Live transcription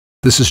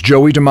This is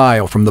Joey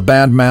DeMaiyo from the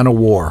band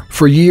Manowar.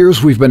 For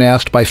years, we've been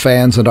asked by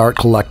fans and art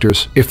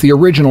collectors if the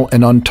original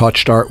and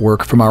untouched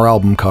artwork from our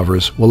album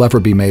covers will ever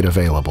be made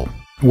available.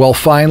 Well,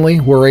 finally,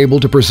 we're able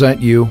to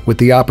present you with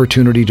the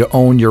opportunity to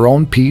own your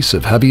own piece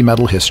of heavy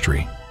metal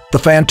history. The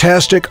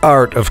fantastic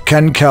art of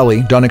Ken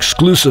Kelly, done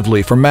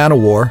exclusively for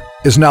Manowar,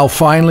 is now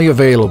finally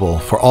available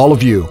for all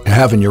of you to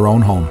have in your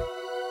own home.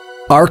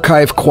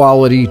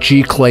 Archive-quality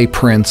G-clay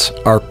prints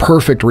are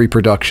perfect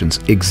reproductions,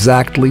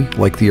 exactly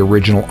like the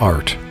original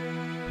art.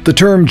 The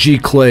term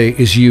G-clay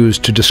is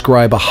used to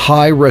describe a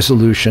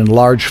high-resolution,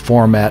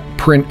 large-format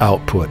print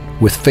output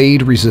with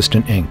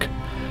fade-resistant ink.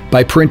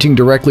 By printing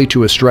directly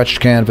to a stretched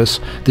canvas,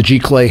 the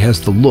G-clay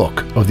has the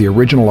look of the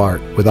original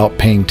art without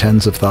paying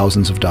tens of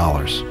thousands of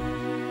dollars.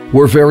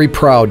 We're very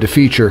proud to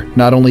feature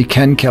not only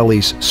Ken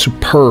Kelly's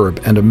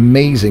superb and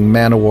amazing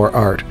Manowar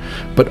art,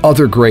 but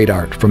other great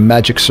art from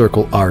Magic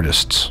Circle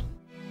artists.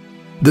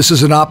 This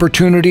is an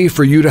opportunity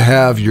for you to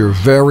have your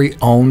very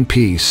own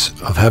piece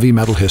of heavy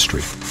metal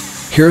history.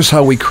 Here's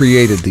how we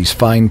created these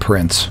fine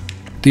prints.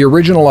 The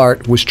original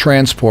art was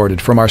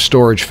transported from our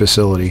storage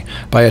facility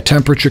by a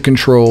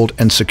temperature-controlled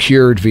and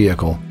secured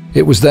vehicle.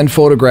 It was then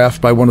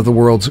photographed by one of the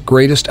world's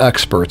greatest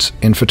experts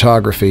in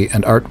photography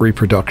and art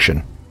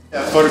reproduction.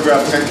 I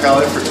photographed Ken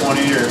Kelly for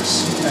 20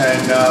 years,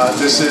 and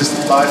this is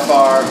by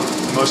far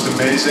the most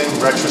amazing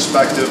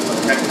retrospective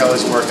of Ken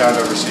Kelly's work I've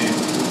ever seen.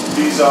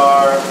 These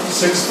are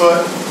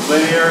 6-foot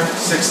linear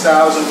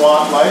 6,000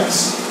 watt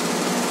lights.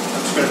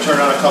 I'm just going to turn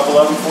on a couple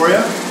of them for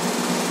you.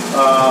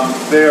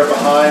 They are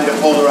behind a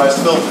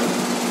polarized filter.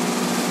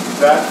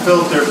 That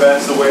filter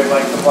bends the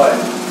wavelength of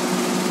light.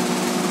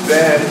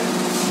 Then,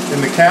 in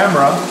the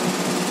camera,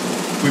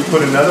 we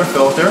put another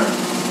filter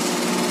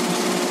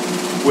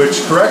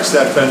which corrects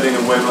that bending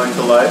of wavelength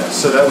of light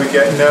so that we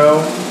get no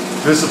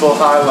visible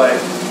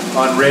highlight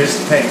on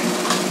raised paint.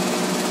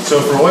 So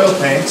for oil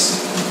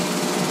paints,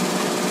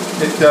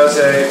 it does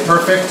a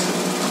perfect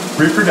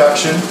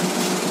reproduction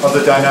of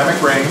the dynamic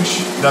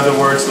range. In other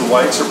words, the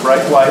whites are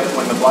bright white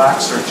when the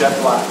blacks are jet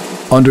black.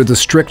 Under the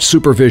strict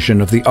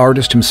supervision of the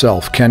artist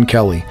himself, Ken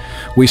Kelly,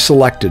 we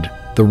selected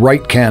the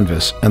right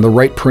canvas and the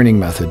right printing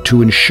method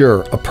to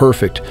ensure a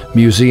perfect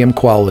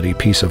museum-quality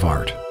piece of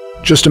art.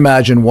 Just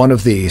imagine one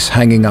of these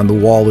hanging on the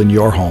wall in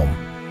your home.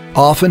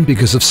 Often,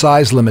 because of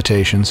size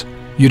limitations,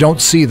 you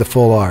don't see the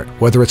full art,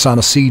 whether it's on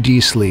a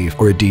CD sleeve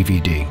or a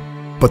DVD.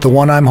 But the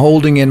one I'm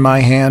holding in my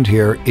hand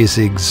here is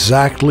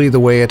exactly the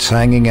way it's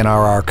hanging in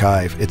our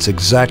archive. It's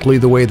exactly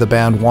the way the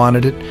band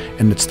wanted it,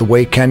 and it's the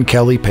way Ken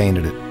Kelly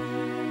painted it.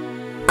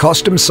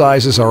 Custom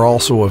sizes are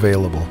also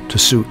available to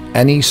suit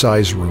any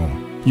size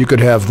room. You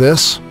could have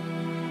this,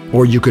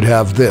 or you could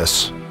have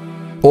this,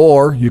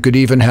 or you could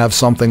even have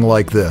something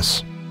like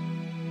this.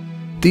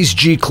 These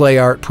G-clay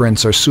art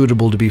prints are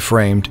suitable to be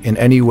framed in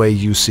any way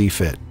you see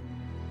fit.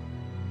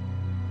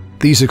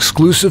 These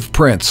exclusive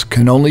prints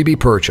can only be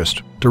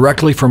purchased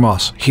directly from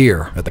us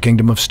here at the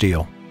Kingdom of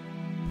Steel.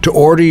 To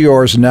order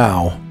yours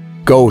now,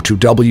 go to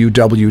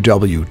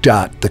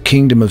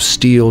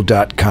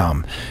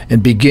www.thekingdomofsteel.com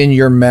and begin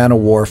your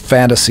Manowar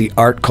fantasy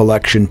art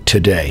collection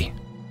today.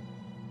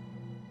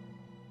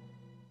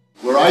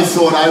 Where I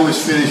thought I was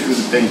finished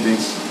with the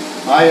paintings,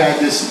 I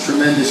had this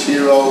tremendous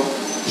hero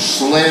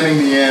slamming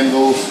the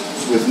anvils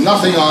with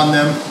nothing on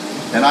them,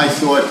 and I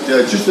thought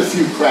just a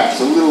few cracks,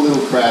 little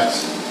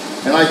cracks,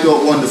 and I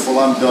thought, wonderful,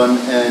 I'm done.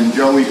 And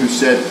Joey, who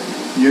said,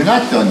 you're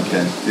not done,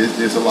 Ken,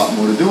 there's a lot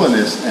more to do on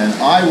this, and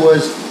I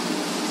was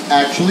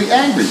actually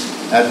angry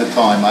at the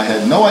time. I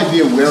had no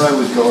idea where I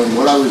was going,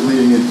 what I was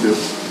leading into,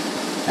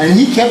 and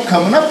he kept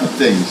coming up with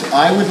things.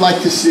 I would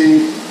like to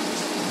see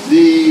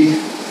the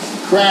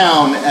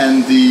crown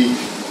and the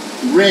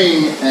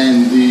ring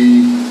and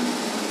the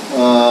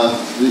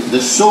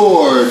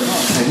sword,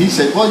 and he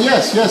said, well,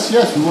 yes, we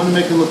want to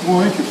make it look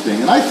more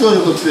interesting. And I thought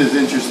it looked as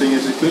interesting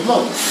as it could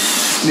look.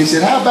 And he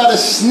said, how about a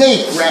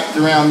snake wrapped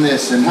around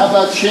this, and how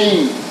about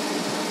chain?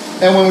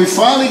 And when we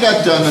finally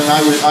got done, and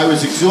I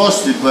was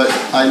exhausted, but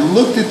I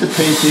looked at the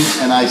painting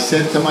and I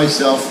said to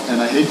myself,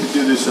 and I hate to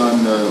do this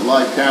on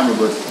live camera,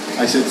 but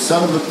I said,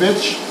 son of a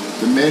bitch,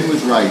 the man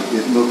was right.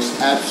 It looks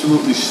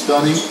absolutely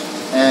stunning,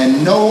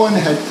 and no one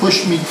had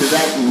pushed me to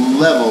that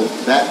level,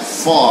 that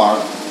far,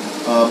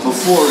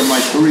 before in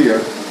my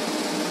career.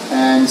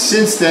 And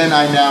since then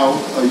I now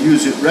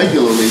use it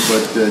regularly,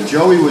 but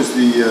Joey was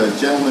the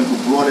gentleman who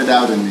brought it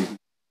out in me.